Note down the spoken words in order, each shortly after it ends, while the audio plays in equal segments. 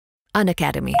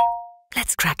Unacademy.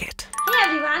 Let's crack it. Hey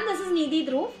everyone, this is Nidhi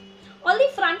Dhruv. All the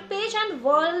front page and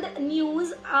world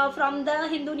news from the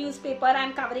Hindu newspaper I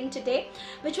am covering today,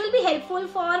 which will be helpful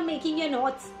for making your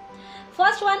notes.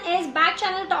 First one is back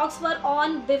channel talks were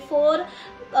on before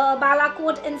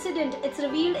Balakot incident. It's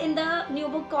revealed in the new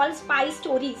book called Spy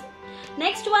Stories.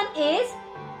 Next one is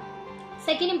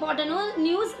second important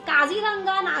news,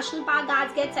 Kaziranga National Park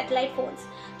guards get satellite phones.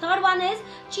 Third one is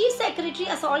Chief Secretary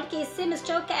assault case se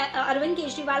Mr. Arvind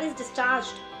Kejriwal is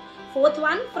discharged. Fourth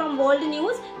one from world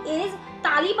news is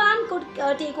Taliban could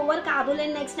take over Kabul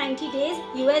in next 90 days.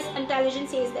 US intelligence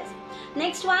says this.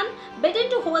 Next one, bidden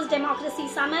to host democracy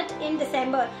summit in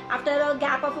December after a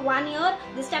gap of 1 year.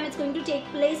 This time it's going to take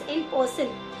place in person.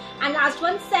 And last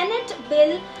one, Senate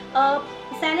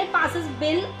passes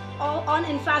bill on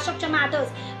infrastructure matters.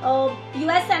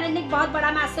 US Senate ने बहुत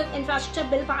बड़ा massive infrastructure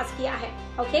bill pass किया है.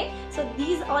 Okay, so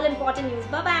these all important news.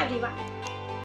 Bye bye everyone.